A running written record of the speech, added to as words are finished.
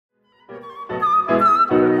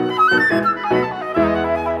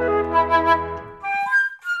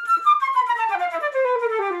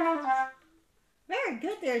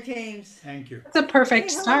Thank you. That's a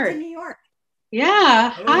perfect Say hello to start. New York.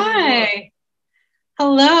 Yeah. Hello, New York. Hi.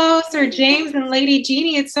 Hello, Sir Hey, James thank you. and Lady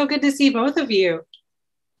Jeannie. It's so good to see both of you.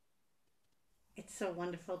 It's so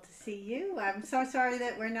wonderful to see you. I'm so sorry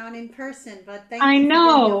that we're not in person, but thank I you for getting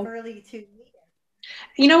up know. early to meet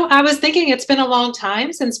us. I was thinking it's been a long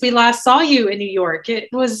time since we last saw you in New York.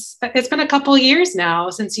 It's been a couple years now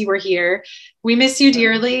since you were here. We miss you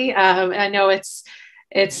dearly. I know it's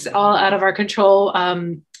all out of our control.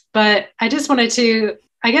 But I just wanted to,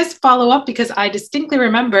 I guess, follow up because I distinctly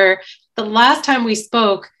remember the last time we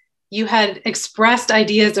spoke, you had expressed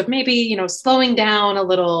ideas of maybe, slowing down a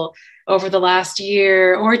little over the last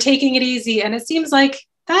year or taking it easy. And it seems like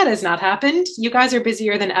that has not happened. You guys are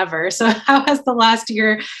busier than ever. So, how has the last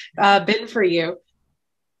year been for you?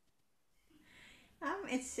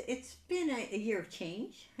 It's been a year of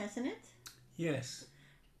change, hasn't it? Yes.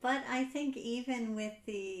 But I think even with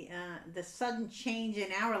the sudden change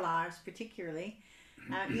in our lives, particularly,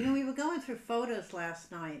 we were going through photos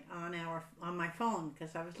last night on my phone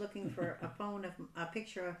because I was looking for a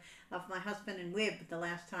picture of my husband and Wib the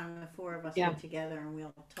last time the four of us were Yeah. together, and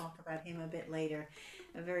we'll talk about him a bit later.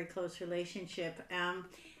 A very close relationship.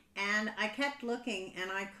 And I kept looking,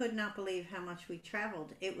 and I could not believe how much we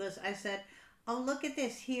traveled. I said, oh, look at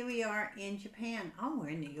this. Here we are in Japan. Oh, we're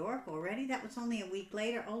in New York already. That was only a week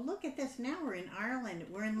later. Oh, look at this. Now we're in Ireland.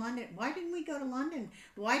 We're in London. Why didn't we go to London?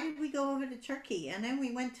 Why did we go over to Turkey? And then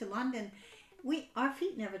we went to London. Our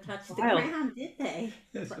feet never touched the Wild. ground, did they?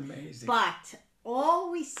 That's But, amazing. but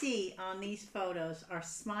all we see on these photos are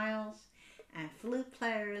smiles and flute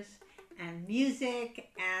players and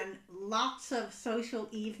music and lots of social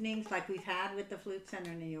evenings like we've had with the Flute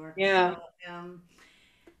Center in New York. Yeah.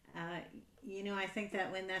 Uh, I think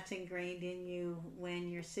that when that's ingrained in you, when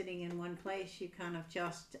you're sitting in one place, you kind of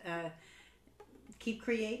just keep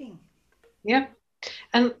creating. Yeah.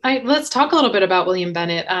 And let's talk a little bit about William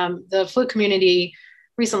Bennett. The flute community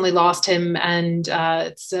recently lost him, and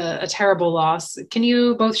it's a terrible loss. Can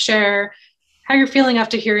you both share how you're feeling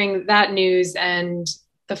after hearing that news and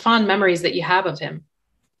the fond memories that you have of him?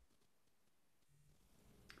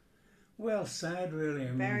 Well, sad, really.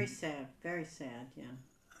 Very sad, very sad. Yeah.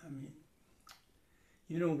 I mean,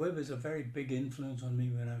 Webb was a very big influence on me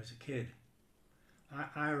when I was a kid.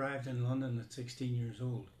 I arrived in London at 16 years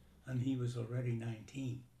old, and he was already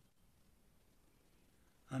 19.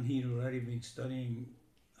 And he'd already been studying,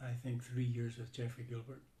 I think, 3 years with Jeffrey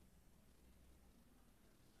Gilbert.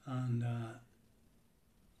 And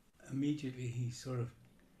immediately he sort of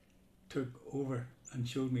took over and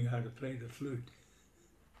showed me how to play the flute.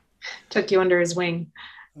 Took you under his wing.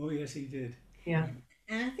 Oh, yes, he did. Yeah.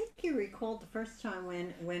 And I think you recalled the first time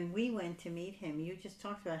when we went to meet him, you just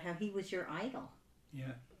talked about how he was your idol.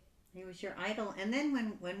 Yeah. He was your idol. And then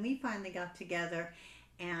when we finally got together,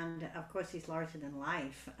 and of course he's larger than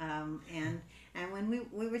life. And when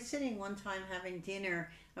we were sitting one time having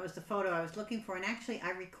dinner, that was the photo I was looking for. And actually,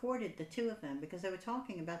 I recorded the two of them because they were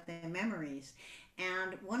talking about their memories.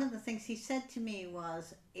 And one of the things he said to me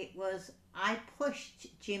was I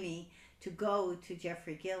pushed Jimmy to go to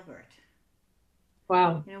Jeffrey Gilbert.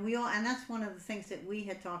 Wow. We all, and that's one of the things that we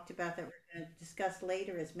had talked about that we're going to discuss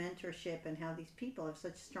later is mentorship and how these people have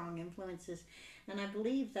such strong influences. And I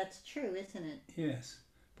believe that's true, isn't it? Yes.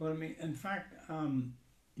 But I mean, in fact,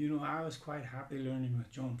 I was quite happy learning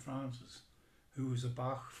with John Francis, who was a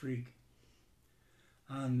Bach freak.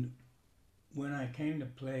 And when I came to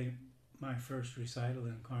play my first recital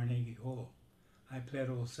in Carnegie Hall, I played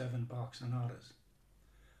all seven Bach sonatas.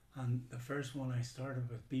 And the first one I started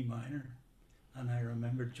with B minor, and I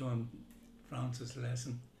remembered John Francis'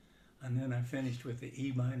 lesson. And then I finished with the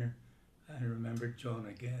E minor, and I remembered John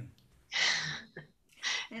again.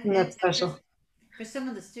 And, That's and, and for, special. for some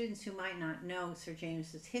of the students who might not know Sir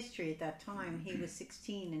James's history at that time, he was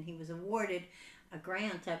 16 and he was awarded a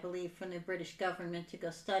grant, I believe, from the British government to go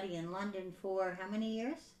study in London for how many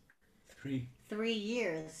years? Three. 3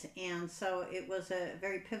 years. And so it was a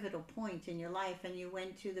very pivotal point in your life, and you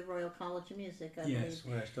went to the Royal College of Music, I believe. Yes,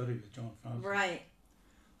 where I studied with John Francis. Right.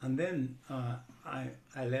 And then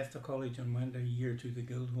I left the college and went a year to the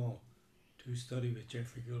Guildhall to study with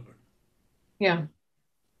Jeffrey Gilbert. Yeah.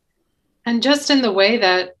 And just in the way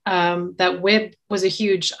that that Wib was a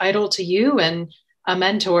huge idol to you and a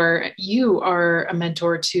mentor, you are a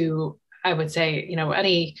mentor to, I would say,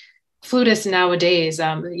 any flutist nowadays,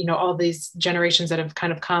 all these generations that have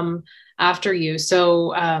kind of come after you.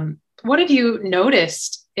 So what have you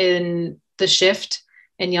noticed in the shift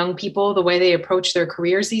in young people, the way they approach their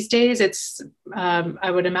careers these days? It's,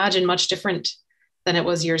 I would imagine, much different than it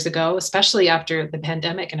was years ago, especially after the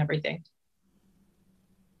pandemic and everything.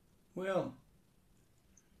 Well,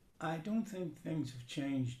 I don't think things have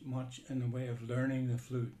changed much in the way of learning the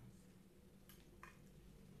flute.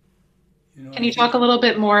 You know, Can I you talk think, a little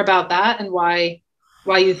bit more about that and why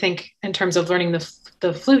you think in terms of learning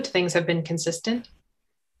the flute things have been consistent?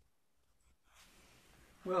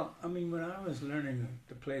 well, I mean, when I was learning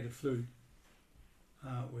to play the flute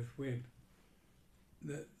with Wib,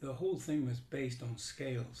 the whole thing was based on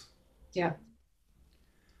scales. Yeah.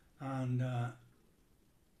 And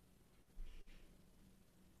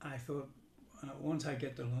I thought, once I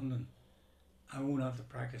get to London, I won't have to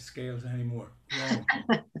practice scales anymore. Wrong.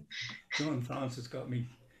 John Francis got me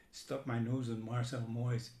stuck my nose in Marcel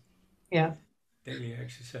Moy's Yeah. daily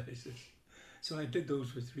exercises. So I did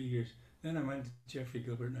those for 3 years. Then I went to Jeffrey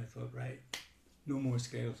Gilbert and I thought, right, no more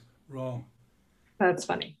scales. Wrong. That's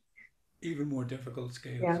funny. Even more difficult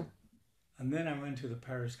scales. Yeah. And then I went to the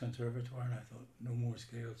Paris Conservatoire and I thought, no more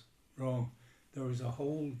scales. Wrong. There was a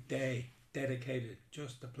whole day dedicated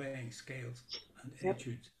just to playing scales and Yep.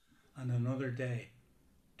 etudes, and another day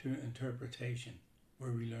to interpretation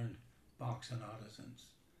where we learned Bach sonatas and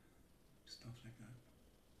stuff like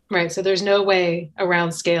that. Right. So there's no way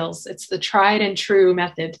around scales. It's the tried and true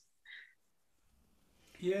method.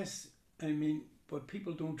 Yes, I mean, but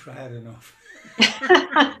people don't try it enough.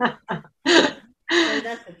 So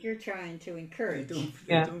that's what you're trying to They encourage. don't.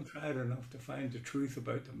 They Yeah. don't try it enough to find the truth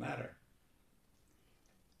about the matter.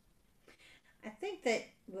 I think that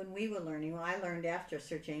when we were learning, well, I learned after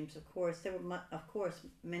Sir James, of course, there were, of course,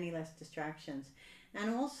 many less distractions.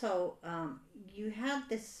 And also, you had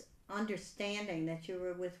this understanding that you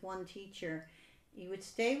were with one teacher. You would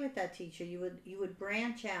stay with that teacher. You would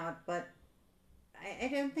branch out, but I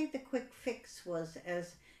don't think the quick fix was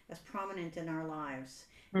as prominent in our lives.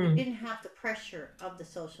 We Mm, didn't have the pressure of the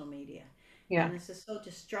social media. yeah. And this is so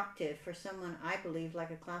destructive for someone, I believe,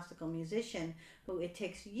 like a classical musician, who it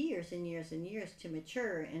takes years and years and years to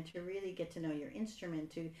mature and to really get to know your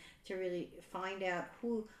instrument, to really find out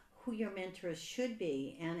who your mentors should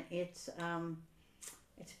be. And it's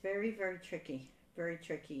very, very tricky. Very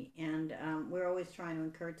tricky, and we're always trying to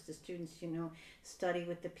encourage the students, study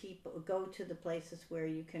with the people, go to the places where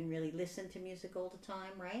you can really listen to music all the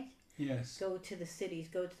time, right? Yes. Go to the cities,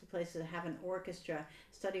 go to the places that have an orchestra,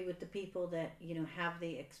 study with the people that have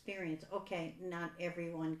the experience. Okay, not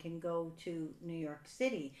everyone can go to New York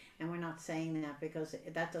City, and we're not saying that because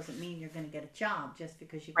that doesn't mean you're going to get a job just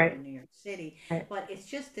because you go to Right. New York City. Right. But it's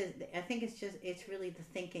just I think it's really the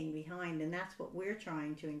thinking behind, and that's what we're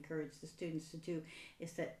trying to encourage the students to do,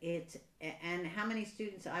 is that it's and how many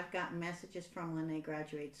students I've gotten messages from when they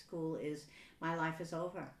graduate school is, my life is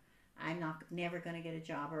over, I'm not never going to get a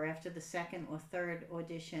job, or after the second or third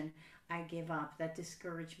audition I give up, that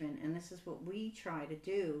discouragement. And this is what we try to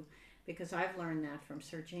do, because I've learned that from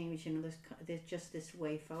Sir James. There's just this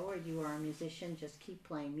way forward. You are a musician, just keep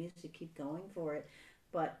playing music, keep going for it,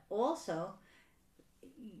 but also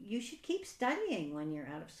you should keep studying when you're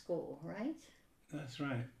out of school, right? That's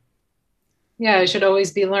right. Yeah, I should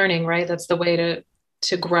always be learning, right? That's the way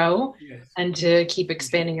to grow Yes. and to keep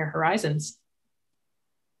expanding your horizons.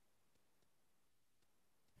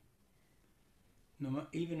 No,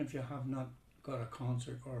 even if you have not got a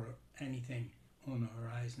concert or anything on the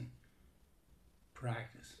horizon,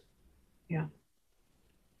 practice. Yeah.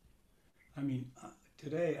 I mean,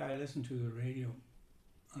 today I listened to the radio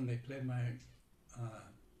and they played my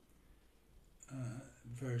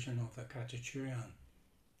version of the Kachachurian.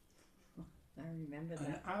 I remember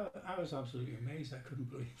And that. I was absolutely amazed. I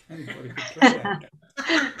couldn't believe anybody could play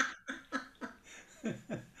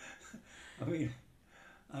that. I mean,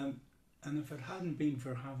 and if it hadn't been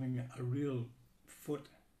for having a real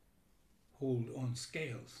foothold on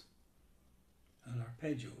scales and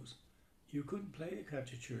arpeggios, you couldn't play the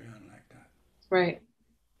Kachachurian like that. Right.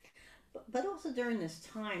 But also during this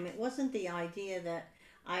time, it wasn't the idea that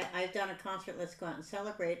I've done a concert, let's go out and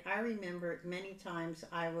celebrate. I remember many times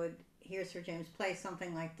I would hear Sir James play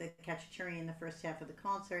something like the Cacciatore in the first half of the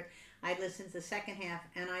concert. I'd listen to the second half,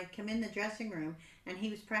 and I'd come in the dressing room, and he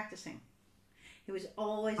was practicing. He was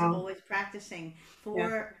always, Wow. always practicing Yeah.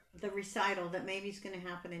 for the recital that maybe is going to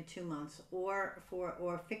happen in 2 months, or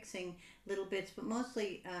fixing little bits, but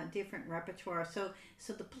mostly different repertoire. So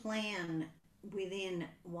the plan within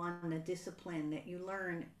one, the discipline that you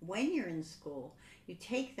learn when you're in school, you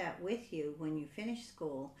take that with you when you finish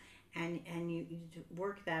school, and you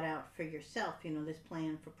work that out for yourself. This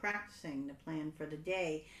plan for practicing, the plan for the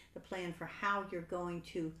day, the plan for how you're going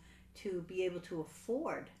to be able to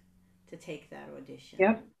afford to take that audition.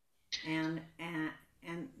 Yep. And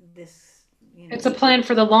this, It's a plan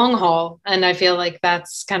for the long haul. And I feel like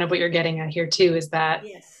that's kind of what you're getting at here too, is that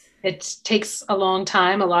yes, it takes a long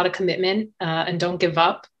time, a lot of commitment, and don't give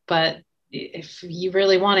up. but if you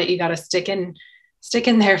really want it, you got to stick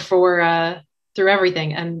in there for through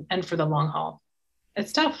everything and for the long haul.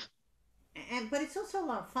 It's tough. But it's also a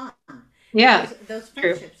lot of fun. Yeah, Those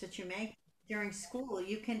true. friendships that you make during school,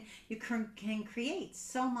 you can create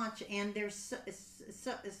so much, and there's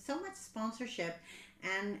so much sponsorship,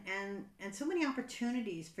 and so many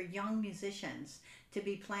opportunities for young musicians to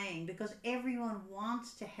be playing, because everyone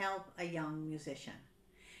wants to help a young musician.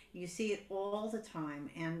 You see it all the time.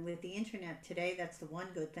 And with the internet today, that's the one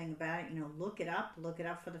good thing about it. Look it up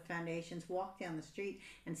for the foundations, walk down the street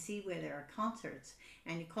and see where there are concerts.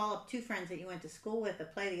 And you call up two friends that you went to school with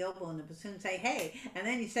that play the oboe and the bassoon, say, hey, and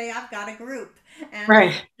then you say, I've got a group. And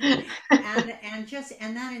Right. and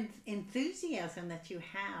that enthusiasm that you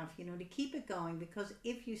have, to keep it going, because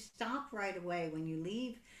if you stop right away when you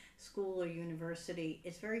leave school or university,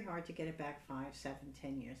 it's very hard to get it back 5, 7,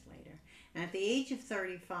 10 years later. And at the age of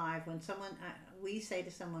 35, when we say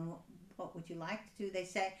to someone, what would you like to do? They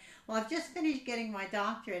say, well, I've just finished getting my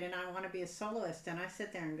doctorate and I want to be a soloist. And I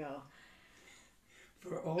sit there and go,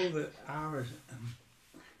 For all the hours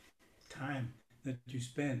and time that you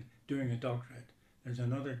spend doing a doctorate, there's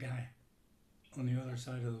another guy on the other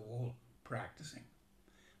side of the wall practicing.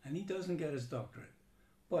 And he doesn't get his doctorate,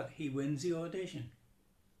 but he wins the audition.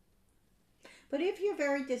 but if you're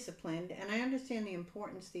very disciplined, and I understand the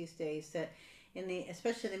importance these days that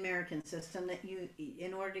especially the American system, that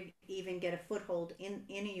in order to even get a foothold in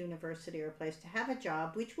a university or a place, to have a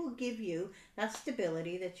job which will give you that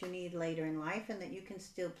stability that you need later in life, and that you can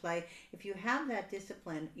still play. If you have that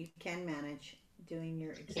discipline, you can manage doing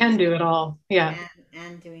your You can exam do it all. Yeah.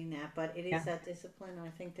 and doing that. But it is Yeah. that discipline, I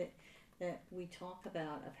think, that we talk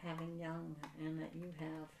about, of having young, and that you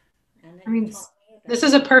have, and that I you mean, taught me this about.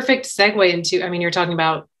 is a perfect segue into, I mean, you're talking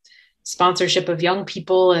about sponsorship of young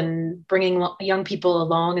people and bringing young people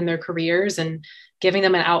along in their careers and giving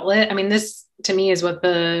them an outlet. I mean, this to me is what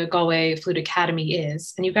the Galway Flute Academy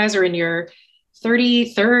is. And you guys are in your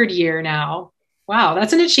 33rd year now. Wow,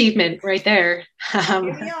 that's an achievement right there. Here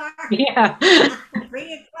we are. Yeah. We'll bring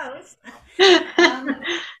it close.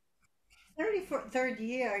 33rd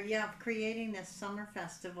year, yeah, of creating this summer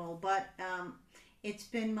festival, but it's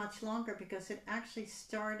been much longer, because it actually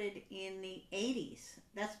started in the 80s.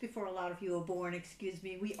 That's before a lot of you were born. Excuse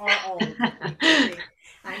me, we are old.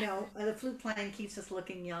 I know, the flute playing keeps us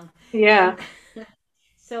looking young. Yeah.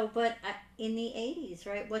 Um, but in the 80s,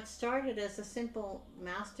 right, what started as a simple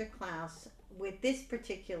master class with this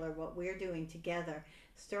particular, what we're doing together,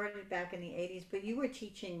 started back in the 80s, but you were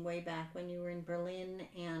teaching way back when you were in Berlin,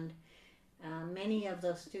 and many of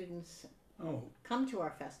those students Oh, come to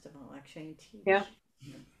our festival actually and Yeah.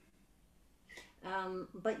 teach.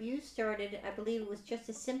 But you started, I believe it was just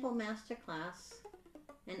a simple master class,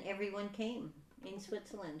 and everyone came in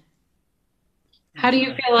Switzerland. How in do you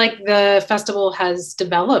fact, feel like the festival has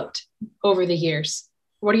developed over the years?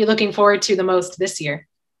 What are you looking forward to the most this year?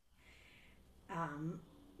 Um,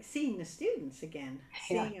 Seeing the students again,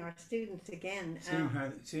 Yeah. seeing our students again.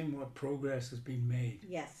 seeing what progress has been made.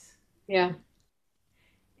 Yes. Yeah.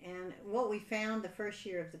 And what we found the first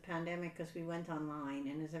year of the pandemic, because we went online,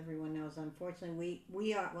 and as everyone knows, unfortunately,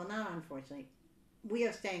 we are, well, not unfortunately, we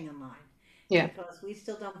are staying online, Yeah. because we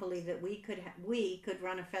still don't believe that we could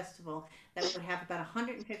run a festival that would have about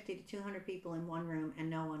 150 to 200 people in one room and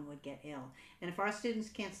no one would get ill. And if our students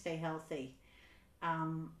can't stay healthy,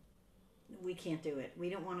 um, we can't do it. We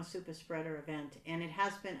don't want a super spreader event, and it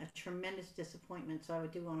has been a tremendous disappointment. So I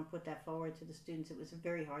do want to put that forward to the students. It was a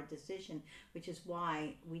very hard decision, which is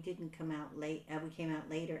why we didn't come out late. We came out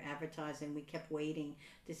later advertising. We kept waiting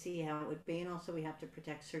to see how it would be, and also we have to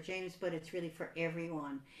protect Sir James. But it's really for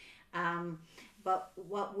everyone. Um, but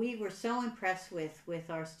what we were so impressed with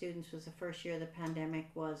our students was the first year of the pandemic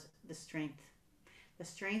was the strength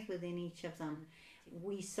within each of them.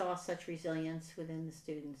 We saw such resilience within the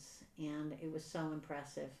students, and it was so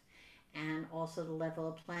impressive. And also the level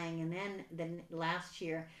of playing. And then last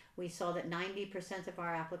year, we saw that 90% of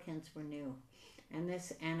our applicants were new. And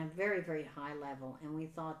a very, very high level. And we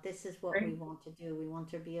thought, this is what we Right. want to do. We want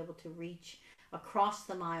to be able to reach across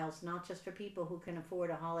the miles, not just for people who can afford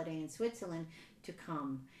a holiday in Switzerland to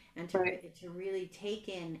come, and Right. to really take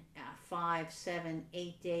in 5, 7,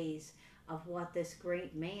 8 days of what this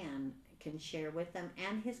great man can share with them,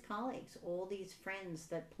 and his colleagues, all these friends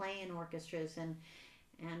that play in orchestras. And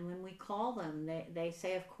when we call them, they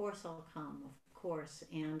say, of course I'll come, of course.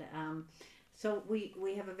 And so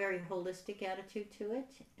we have a very holistic attitude to it,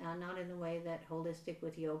 not in the way that holistic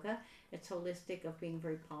with yoga. It's holistic of being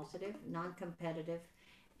very positive, non-competitive,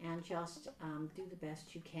 and just do the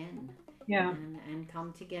best you can, Yeah. and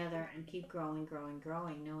come together and keep growing, growing,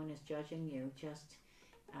 growing. No one is judging you. Just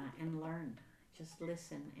and learn. Just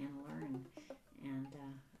listen and learn. And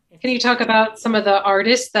Can you talk about some of the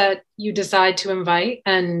artists that you decide to invite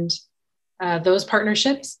and those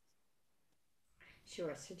partnerships?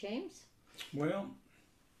 Sure, Sir James. Well,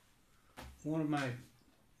 one of my,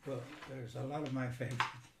 well, there's a lot of my favorites.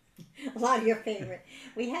 A lot of your favorite.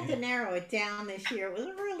 We had to narrow it down this year. It was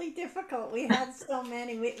really difficult. We had so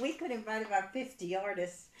many. We could invite about 50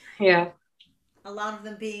 artists. Yeah. A lot of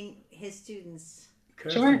them being his students.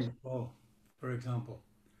 Kirsten Paul, for example.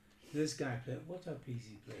 This guy played, what's that piece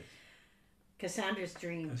he plays? Cassandra's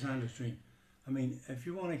Dream. Cassandra's Dream. I mean, if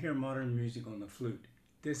you want to hear modern music on the flute,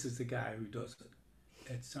 this is the guy who does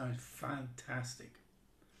it. It sounds fantastic.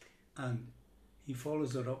 And he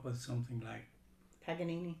follows it up with something like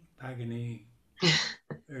Paganini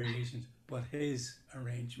variations, but his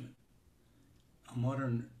arrangement, a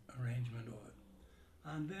modern arrangement of it.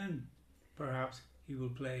 And then perhaps he will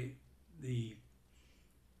play the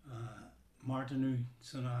Martinu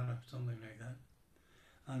Sonata, something like that.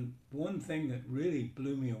 And one thing that really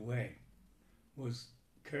blew me away was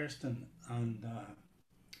Kirsten and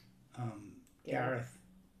Gareth.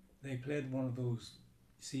 They played one of those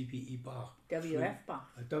CPE Bach. WF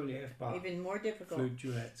Bach. WF Bach. Even more difficult. Flute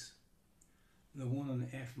duets. The one in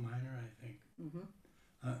F minor, I think. Mm-hmm.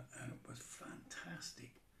 And it was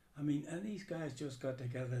fantastic. I mean, and these guys just got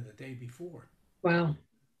together the day before. Wow.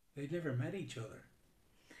 They'd never met each other.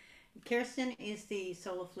 Kirsten is the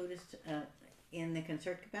solo flutist in the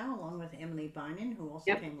Concertgebouw, along with Emily Bynon, who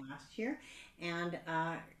also came last year. And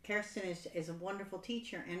Kirsten is a wonderful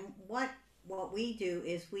teacher. And what we do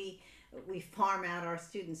is we farm out our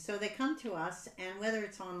students. So they come to us, and whether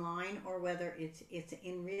it's online or whether it's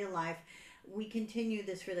in real life, we continue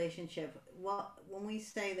this relationship. Well, when we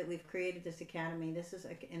say that we've created this academy, this is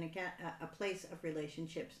a place of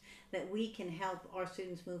relationships that we can help our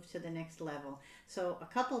students move to the next level. So a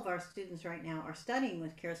couple of our students right now are studying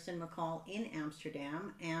with Kirsten McCall in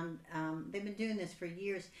Amsterdam, and they've been doing this for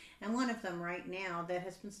years. And one of them right now that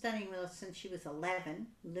has been studying with us since she was 11,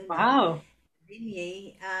 Luna. Wow.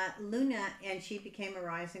 Luna, and she became a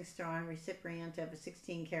rising star and recipient of a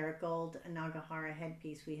 16-karat gold Nagahara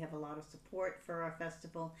headpiece. We have a lot of support for our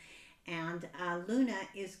festival, and Luna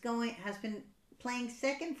has been playing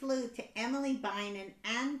second flute to Emily Bynon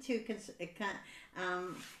and to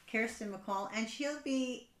Kirsten McCall, and she'll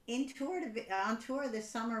be on tour this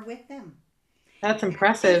summer with them. That's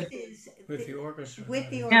impressive. With the orchestra. With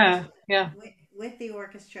the orchestra. Yeah. With the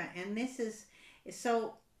orchestra, and this is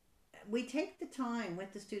so. We take the time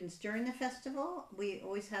with the students during the festival. We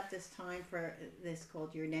always have this time for this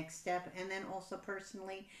called Your Next Step, and then also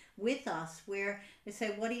personally with us, where they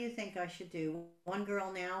say, what do you think I should do? One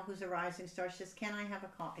girl now who's a rising star says, can I have a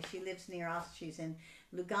coffee? She lives near us. She's in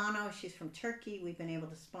Lugano. She's from Turkey. We've been able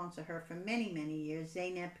to sponsor her for many, many years.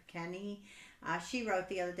 Zeynep Kani. She wrote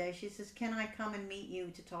the other day, she says, can I come and meet you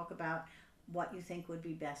to talk about what you think would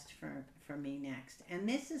be best for me next? And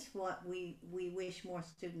this is what we wish more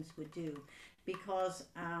students would do, because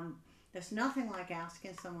there's nothing like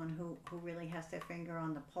asking someone who really has their finger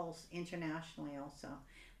on the pulse internationally also.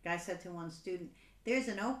 A guy said to one student, there's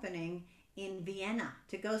an opening in Vienna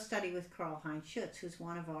to go study with Karl-Heinz Schutz, who's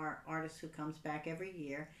one of our artists who comes back every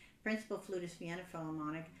year, principal flutist, Vienna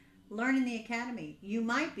Philharmonic. Learn in the academy. You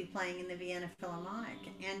might be playing in the Vienna Philharmonic.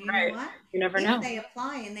 And you know what? You never know. If they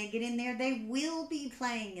apply and they get in there, they will be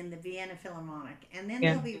playing in the Vienna Philharmonic. And then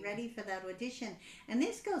they'll be ready for that audition. And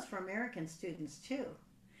this goes for American students too,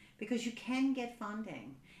 because you can get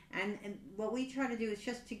funding. And what we try to do is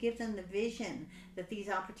just to give them the vision that these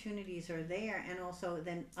opportunities are there, and also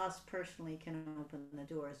then us personally can open the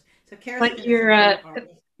doors. So Kirsten like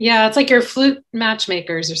it's like your flute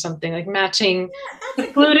matchmakers or something, like matching the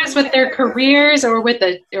flutists with their careers, or with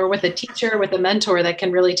a teacher, with a mentor that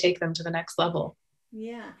can really take them to the next level.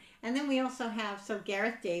 Yeah. And then we also have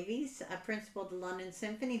Gareth Davies, a principal of the London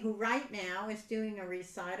Symphony, who right now is doing a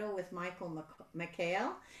recital with Michael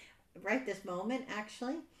McHale, right this moment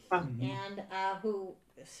actually. Mm-hmm. And who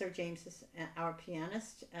Sir James is our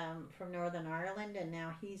pianist from Northern Ireland, and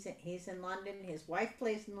now he's in London. His wife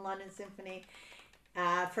plays in the London Symphony.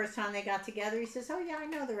 First time they got together, he says, "Oh yeah, I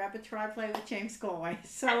know the repertoire. I play with James Galway."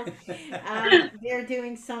 So they're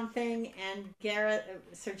doing something, and Gareth,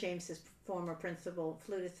 Sir James is former principal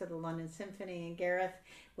flutist of the London Symphony, and Gareth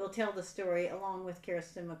will tell the story along with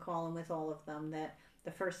Kirsten McCall and with all of them that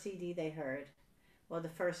the first CD they heard. Well, the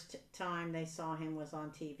first time they saw him was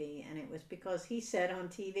on TV, and it was because he said on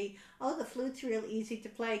TV, "Oh, the flute's real easy to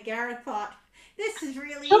play." Gareth thought, "This is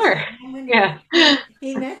really easy." And when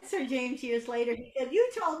he met Sir James years later, he said, "You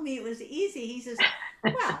told me it was easy." He says,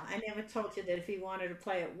 "Well, I never told you that if you wanted to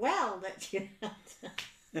play it well, that you had to."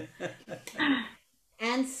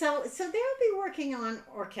 And so they'll be working on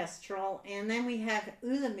orchestral, and then we have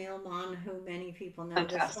Ulla Milman, who many people know, the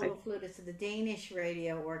Fantastic. solo flutist of the Danish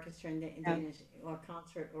Radio Orchestra and the Yeah. Danish or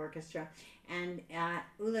Concert Orchestra. And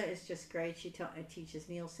Ulla is just great. She teaches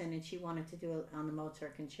Nielsen, and she wanted to do it on the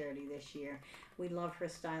Mozart Concerti this year. We love her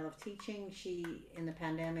style of teaching. She, in the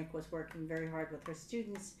pandemic, was working very hard with her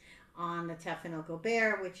students on the Tafel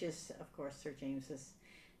Gobert, which is, of course, Sir James's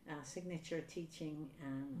signature teaching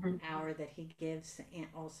Mhm. hour that he gives, and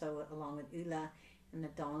also along with Ulla and the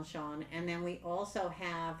Donjon. And then we also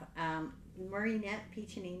have Marinette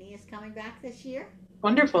Piccinini is coming back this year.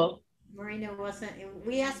 Wonderful. Marina wasn't.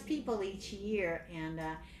 We ask people each year, and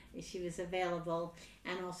she was available.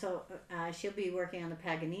 And also, she'll be working on the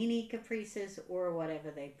Paganini caprices or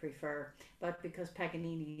whatever they prefer. But because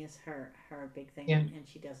Paganini is her big thing, Yeah. and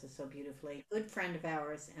she does it so beautifully. Good friend of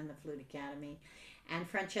ours and the Flute Academy, and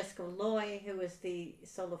Francesco Loi, who is the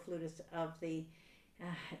solo flutist of the uh,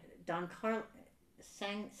 Don Carlo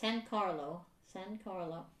San Carlo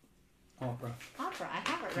Opera. opera. I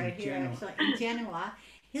have it In right here, Genoa. actually, in Genoa.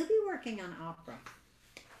 He'll be working on opera.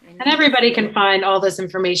 And everybody can find all this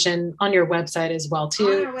information on your website as well,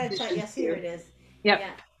 too. On our website, yes, here it is. Yep.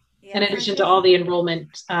 Yeah. Yeah, In addition to all the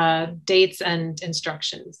enrollment dates and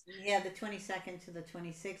instructions. Yeah, the 22nd to the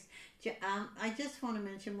 26th. I just want to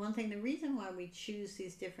mention one thing. The reason why we choose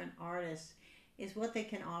these different artists is what they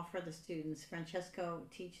can offer the students. Francesco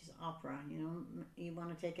teaches opera. You know, you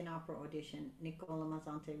want to take an opera audition. Nicola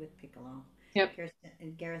Mazzante with piccolo. Yep.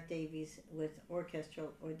 Gareth Davies with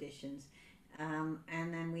orchestral auditions.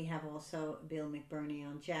 And then we have also Bill McBurney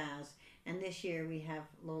on jazz. And this year we have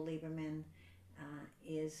Lowell Lieberman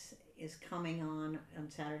is coming on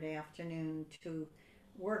Saturday afternoon to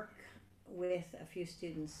work with a few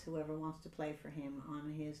students, whoever wants to play for him, on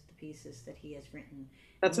the pieces that he has written.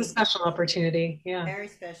 That's a special opportunity. Yeah. Very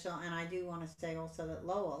special. And I do want to say also that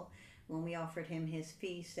Lowell, when we offered him his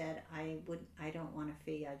fee, said, I don't want a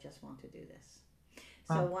fee, I just want to do this.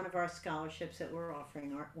 So one of our scholarships that we're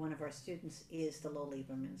offering, one of our students, is the Lowell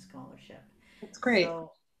Lieberman Scholarship. That's great.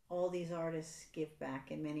 So all these artists give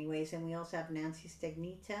back in many ways. And we also have Nancy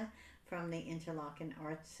Stagnita from the Interlochen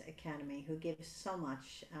Arts Academy, who gives so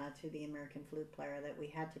much to the American flute player that we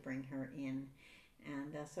had to bring her in.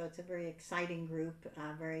 And so it's a very exciting group,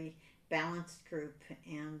 a very balanced group.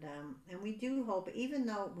 And we do hope, even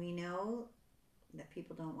though we know that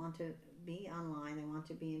people don't want to be online, they want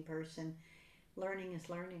to be in person, learning is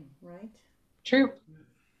learning, right? True.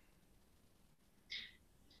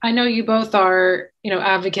 I know you both are,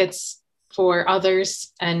 advocates for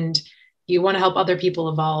others, and you want to help other people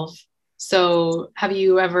evolve. So have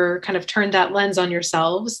you ever kind of turned that lens on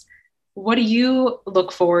yourselves? What do you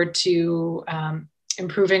look forward to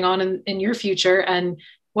improving on in your future? And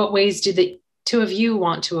what ways do the two of you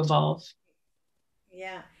want to evolve?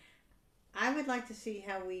 Yeah, I would like to see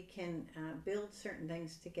how we can build certain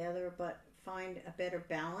things together, but find a better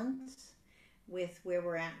balance with where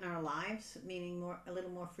we're at in our lives, meaning a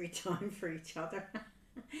little more free time for each other.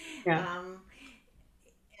 Yeah.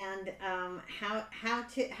 How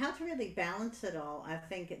to really balance it all. I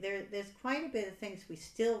think there's quite a bit of things we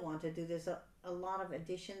still want to do. There's a lot of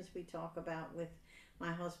additions we talk about with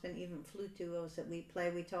my husband, even flute duos that we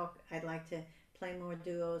play. I'd like to play more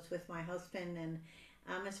duos with my husband. And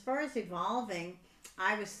as far as evolving,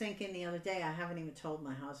 I was thinking the other day, I haven't even told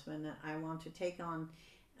my husband, that I want to take on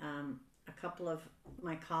a couple of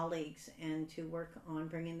my colleagues and to work on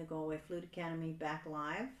bringing the Galway Flute Academy back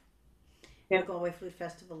live, the Galway Flute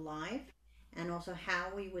Festival live, and also how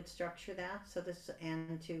we would structure that,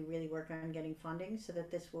 and to really work on getting funding so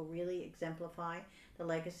that this will really exemplify the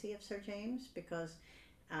legacy of Sir James, because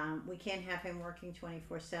we can't have him working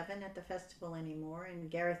 24/7 at the festival anymore.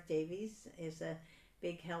 And Gareth Davies is a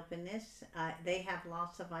big help in this. They have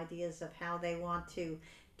lots of ideas of how they want to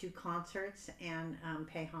do concerts and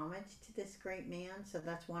pay homage to this great man. So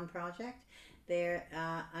that's one project.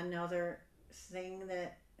 Another thing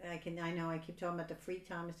that I know I keep talking about the Free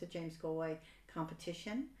Time Mr. James Galway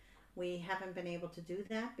competition. We haven't been able to do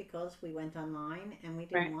that because we went online, and we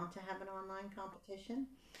didn't want to have an online competition.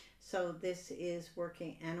 So this is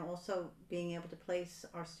working, and also being able to place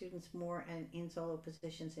our students more in solo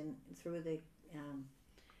positions through the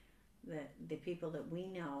people that we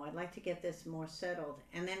know. I'd like to get this more settled,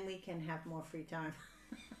 and then we can have more free time.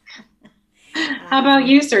 How about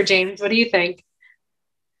you, Sir James? What do you think?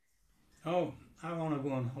 Oh, I want to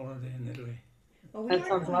go on holiday in Italy. Well, that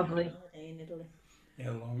sounds lovely. Holiday in Italy.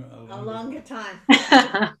 Yeah, A longer time.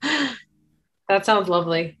 That sounds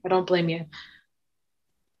lovely. I don't blame you.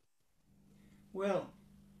 Well,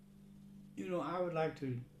 I would like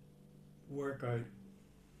to work out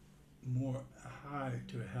more how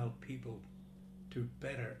to help people to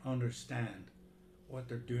better understand what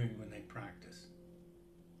they're doing when they practice.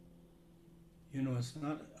 You know, it's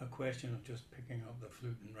not a question of just picking up the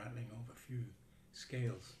flute and rattling off a few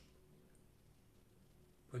scales,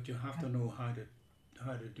 but you have to know how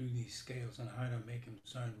to do these scales and how to make them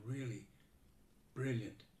sound really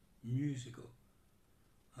brilliant, musical.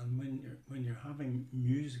 And when you're having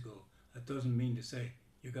musical, that doesn't mean to say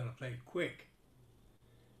you got to play it quick,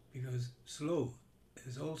 because slow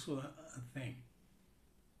is also a thing.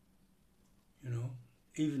 You know,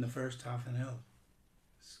 even the first half an L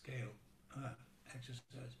scale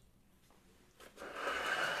exercise.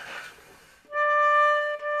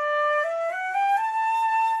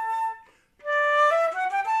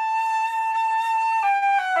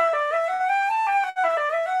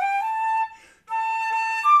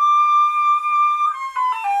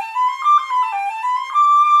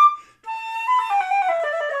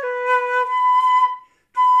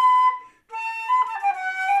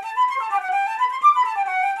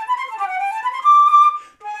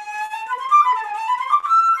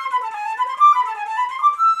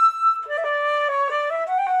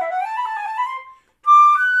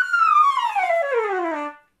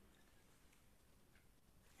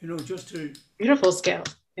 You know, just to Beautiful scale.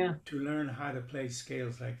 Yeah. to learn how to play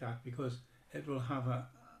scales like that, because it will have a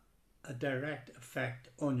direct effect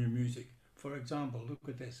on your music. For example, look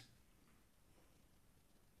at this.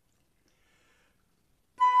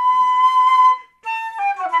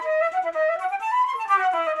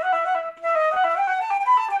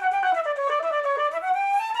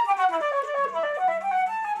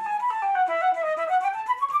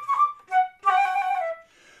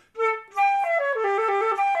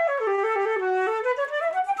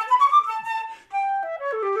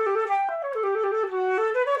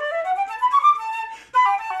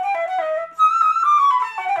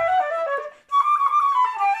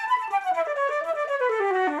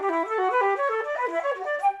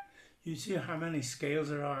 You see how many scales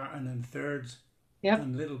there are, and then thirds, Yep.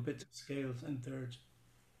 and little bits of scales and thirds.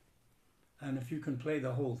 And if you can play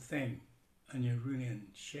the whole thing and you're really in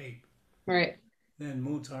shape, Right. then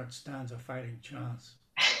Mozart stands a fighting chance.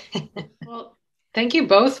 Well, thank you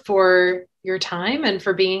both for your time and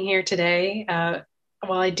for being here today.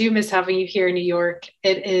 While I do miss having you here in New York,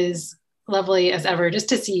 it is lovely as ever just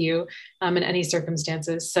to see you in any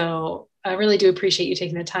circumstances. So I really do appreciate you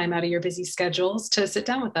taking the time out of your busy schedules to sit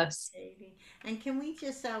down with us. Katie. And can we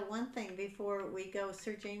just, one thing before we go?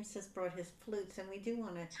 Sir James has brought his flutes, and we do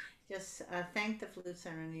want to just thank the Flute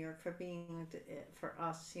Center in New York for being, for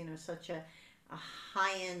us, you know, such a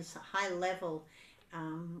high-end, high-level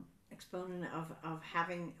exponent of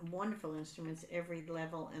having wonderful instruments every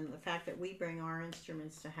level, and the fact that we bring our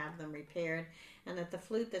instruments to have them repaired, and that the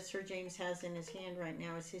flute that Sir James has in his hand right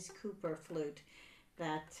now is his Cooper flute.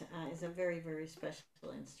 That is a very, very special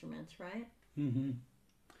instrument, right? Mm-hmm.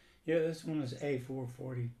 Yeah, this one is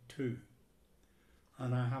A442,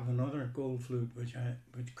 and I have another gold flute which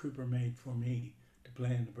Cooper made for me to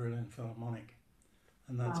play in the Berlin Philharmonic,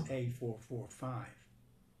 and that's Wow. A445.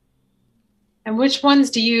 And which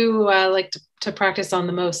ones do you like to practice on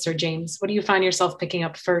the most, Sir James? What do you find yourself picking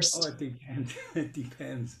up Oh, first? it depends. It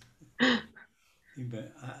depends.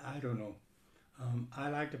 I don't know. I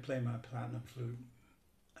like to play my platinum flute.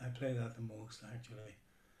 I play that the most, actually.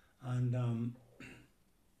 And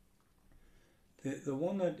the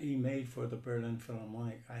one that he made for the Berlin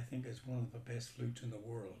Philharmonic, I think, is one of the best flutes in the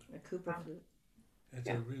world. A Cooper flute. It's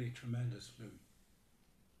Yeah. a really tremendous flute.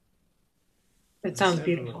 It sounds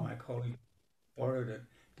Several beautiful. of my colleagues borrowed it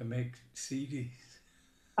to make CDs.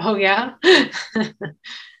 Oh, yeah?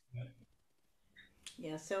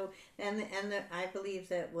 Yeah. So, I believe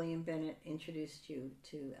that William Bennett introduced you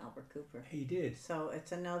to Albert Cooper. He did. So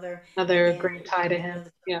it's another Another great tie to him.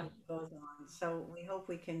 Yeah. goes on. So we hope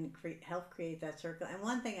we can help create that circle. And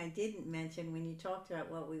one thing I didn't mention when you talked about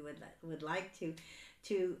what we would like to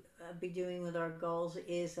be doing with our goals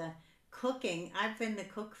is cooking. I've been the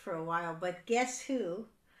cook for a while, but guess who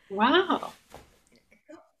Wow.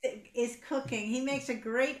 is cooking? He makes a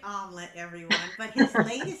great omelet, everyone. But his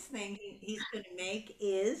latest thing he's going to make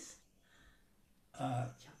is Uh,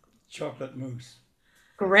 chocolate mousse.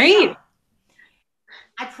 Great. so.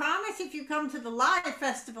 I promise if you come to the live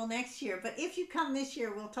festival next year, but if you come this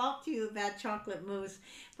year, we'll talk to you about chocolate mousse.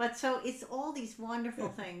 But so it's all these wonderful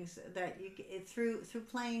things that through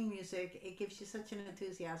playing music, it gives you such an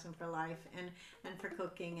enthusiasm for life and for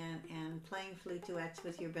cooking and playing flute duets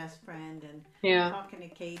with your best friend and Yeah. talking to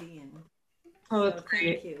Katie. And Oh, so that's thank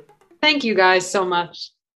great. you. Thank you guys so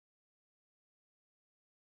much.